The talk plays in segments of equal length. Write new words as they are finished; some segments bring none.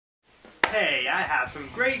Hey, I have some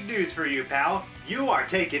great news for you, pal. You are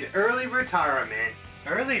taking early retirement.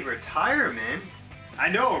 Early retirement? I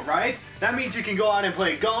know, right? That means you can go out and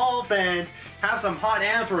play golf and have some hot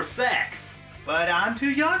anthro sex. But I'm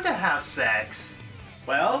too young to have sex.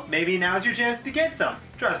 Well, maybe now's your chance to get some.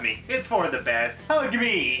 Trust me, it's for the best. Hug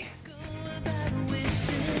me.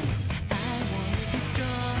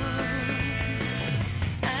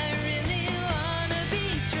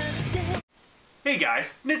 Hey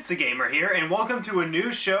guys, NitsuaGamer here, and welcome to a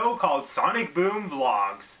new show called Sonic Boom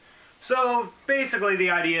Vlogs. So, basically the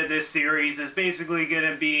idea of this series is basically going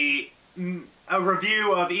to be a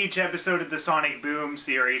review of each episode of the Sonic Boom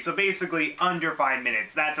series. So basically under 5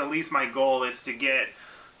 minutes. That's at least my goal, is to get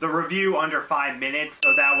the review under 5 minutes,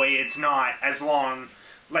 so that way it's not as long,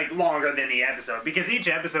 like longer than the episode, because each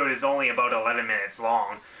episode is only about 11 minutes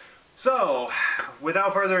long. So,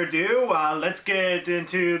 without further ado, let's get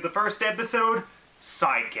into the first episode,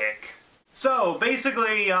 Sidekick. So,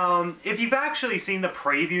 basically, if you've actually seen the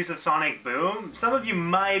previews of Sonic Boom, some of you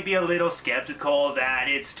might be a little skeptical that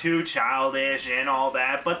it's too childish and all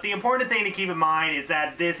that, but the important thing to keep in mind is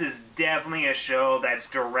that this is definitely a show that's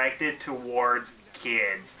directed towards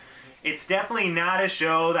kids. It's definitely not a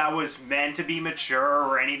show that was meant to be mature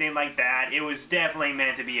or anything like that. It was definitely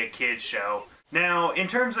meant to be a kid's show. Now, in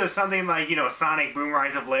terms of something like, Sonic Boom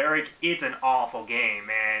Rise of Lyric, it's an awful game,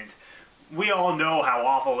 and we all know how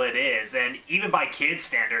awful it is, and even by kids'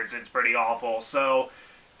 standards, it's pretty awful. So,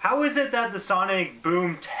 how is it that the Sonic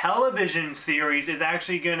Boom television series is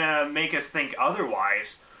actually gonna make us think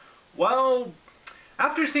otherwise? Well,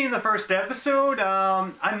 after seeing the first episode,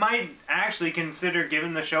 I might actually consider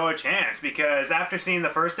giving the show a chance, because after seeing the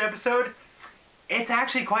first episode, it's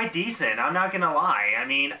actually quite decent, I'm not gonna lie. I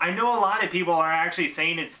mean, I know a lot of people are actually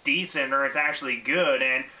saying it's decent or it's actually good,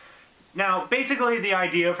 and now, basically the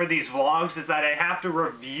idea for these vlogs is that I have to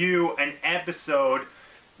review an episode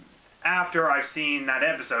after I've seen that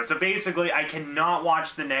episode. So basically, I cannot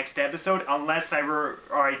watch the next episode unless I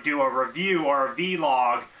do a review or a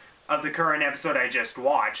vlog of the current episode I just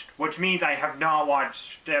watched, which means I have not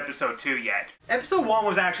watched episode 2 yet. Episode 1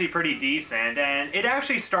 was actually pretty decent, and it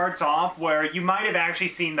actually starts off where you might have actually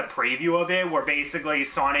seen the preview of it, where basically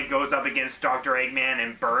Sonic goes up against Dr. Eggman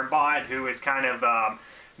and Burnbot, who is kind of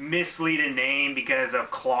misleading name because of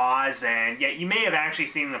claws, and yet you may have actually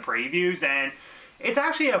seen the previews, and it's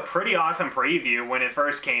actually a pretty awesome preview when it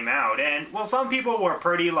first came out. And, well, some people were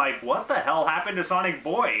pretty like, what the hell happened to Sonic's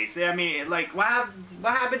voice? I mean, like, what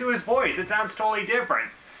happened to his voice? It sounds totally different.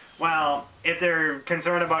 Well, if they're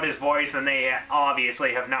concerned about his voice, then they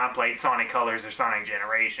obviously have not played Sonic Colors or Sonic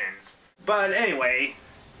Generations. But anyway,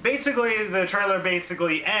 basically the trailer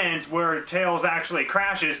basically ends where Tails actually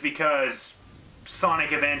crashes because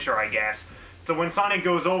Sonic Adventure, I guess. So when Sonic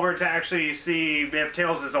goes over to actually see if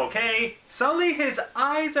Tails is okay, suddenly his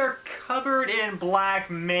eyes are covered in black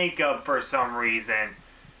makeup for some reason.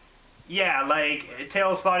 Yeah, like,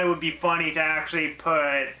 Tails thought it would be funny to actually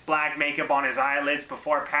put black makeup on his eyelids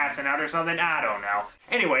before passing out or something. I don't know.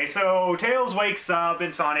 Anyway, so Tails wakes up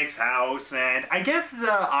in Sonic's house, and I guess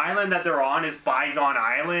the island that they're on is Bygone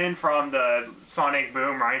Island from the Sonic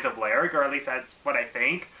Boom Rise of Lyric, or at least that's what I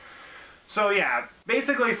think. So yeah,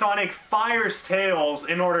 basically Sonic fires Tails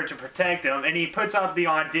in order to protect him, and he puts out the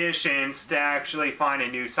auditions to actually find a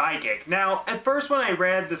new sidekick. Now, at first when I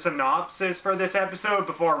read the synopsis for this episode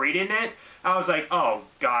before reading it, I was like, oh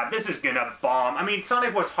god, this is gonna bomb. I mean,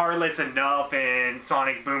 Sonic was heartless enough in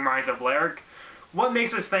Sonic Boom Rise of Lyric. What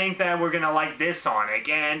makes us think that we're gonna like this Sonic?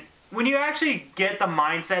 And when you actually get the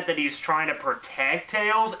mindset that he's trying to protect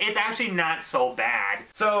Tails, it's actually not so bad.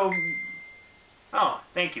 So, oh,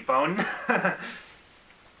 thank you, phone.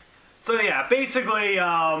 So yeah, basically,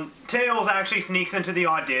 Tails actually sneaks into the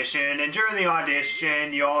audition, and during the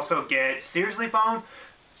audition, you also get... Seriously, phone?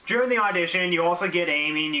 During the audition, you also get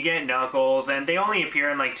Amy, and you get Knuckles, and they only appear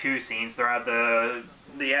in like 2 scenes throughout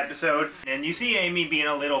the episode. And you see Amy being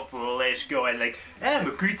a little foolish, going like, I'm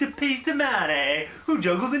a creature pizza man, who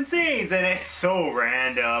juggles and sings, and it's so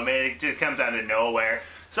random, it just comes out of nowhere.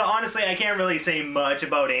 So honestly, I can't really say much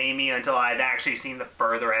about Amy until I've actually seen the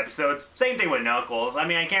further episodes. Same thing with Knuckles. I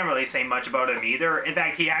mean, I can't really say much about him either. In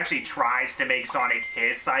fact, he actually tries to make Sonic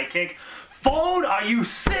his sidekick. Phone, are you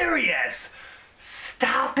serious?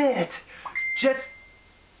 Stop it! Just...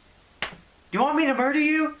 Do you want me to murder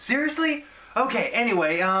you? Seriously? Okay,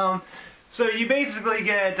 anyway, so you basically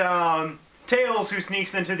get, Tails, who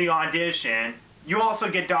sneaks into the audition. You also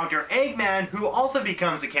get Dr. Eggman, who also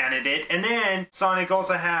becomes a candidate, and then Sonic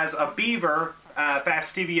also has a beaver,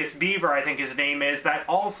 Fastidious Beaver, I think his name is, that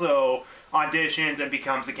also auditions and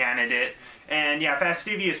becomes a candidate. And yeah,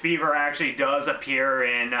 Fastidious Beaver actually does appear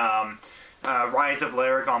in Rise of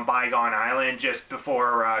Lyric on Bygone Island just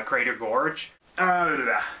before Crater Gorge.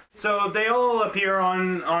 So they all appear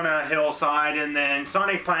on a hillside, and then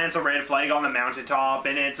Sonic plants a red flag on the mountaintop,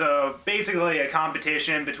 and it's basically a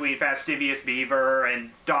competition between Fastidious Beaver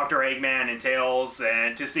and Dr. Eggman and Tails,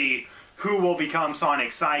 and to see who will become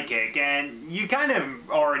Sonic's sidekick. And you kind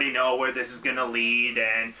of already know where this is going to lead,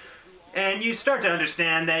 and you start to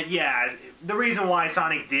understand that, yeah, the reason why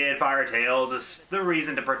Sonic did fire Tails is the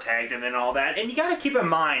reason to protect him and all that. And you got to keep in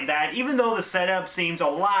mind that even though the setup seems a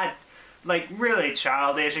lot like really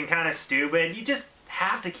childish and kind of stupid, you just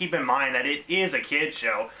have to keep in mind that it is a kid's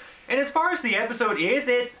show. And as far as the episode is,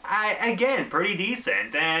 it's, again, pretty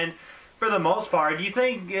decent. And for the most part, you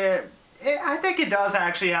think, I think it does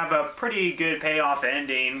actually have a pretty good payoff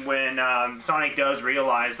ending when Sonic does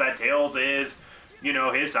realize that Tails is, you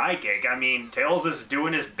know, his sidekick. I mean, Tails is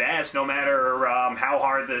doing his best no matter how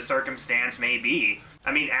hard the circumstance may be.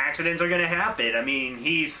 I mean, accidents are going to happen. I mean,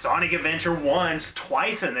 he's Sonic Adventure once,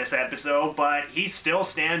 twice in this episode, but he still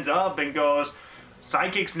stands up and goes,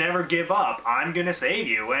 sidekicks never give up. I'm going to save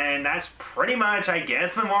you. And that's pretty much, I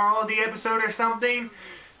guess, the moral of the episode or something.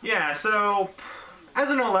 Yeah, so as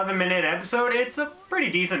an 11-minute episode, it's a pretty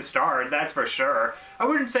decent start, that's for sure. I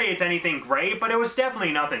wouldn't say it's anything great, but it was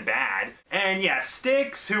definitely nothing bad. And yeah,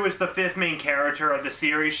 Styx, who is the 5th main character of the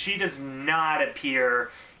series, she does not appear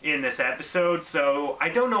in this episode, so I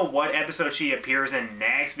don't know what episode she appears in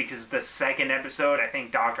next, because the second episode, I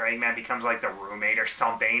think Dr. Eggman becomes like the roommate or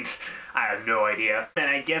something. I have no idea. And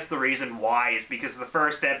I guess the reason why is because the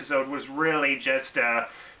first episode was really just to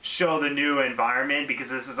show the new environment, because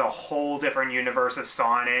this is a whole different universe of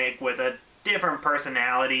Sonic with a different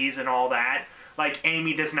personalities and all that. Like,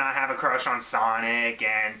 Amy does not have a crush on Sonic,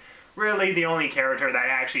 and really the only character that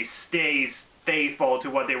actually stays faithful to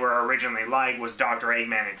what they were originally like was Dr.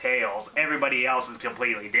 Eggman and Tails. Everybody else is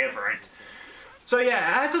completely different. So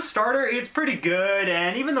yeah, as a starter, it's pretty good,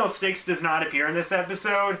 and even though Styx does not appear in this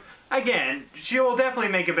episode, again, she will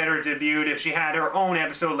definitely make a better debut if she had her own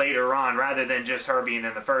episode later on, rather than just her being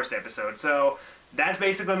in the first episode. So that's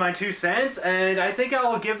basically my 2 cents, and I think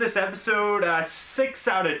I'll give this episode a 6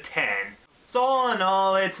 out of 10. So all in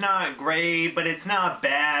all, it's not great, but it's not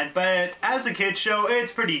bad, but as a kid's show,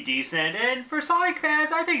 it's pretty decent, and for Sonic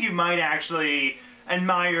fans, I think you might actually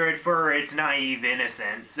admire it for its naive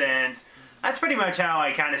innocence, and that's pretty much how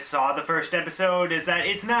I kind of saw the first episode, is that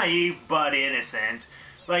it's naive but innocent.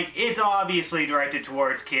 Like, it's obviously directed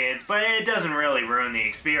towards kids, but it doesn't really ruin the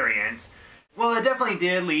experience. Well, it definitely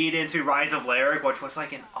did lead into Rise of Lyric, which was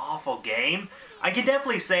like an awful game. I can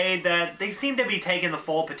definitely say that they seem to be taking the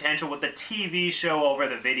full potential with the TV show over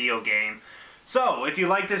the video game. So, if you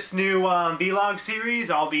like this new vlog series,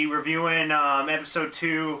 I'll be reviewing episode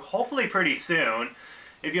 2 hopefully pretty soon.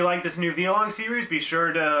 If you like this new vlog series, be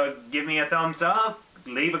sure to give me a thumbs up,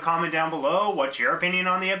 leave a comment down below, what's your opinion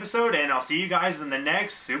on the episode, and I'll see you guys in the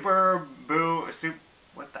next Sonic Boom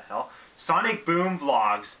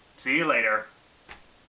vlogs. See you later.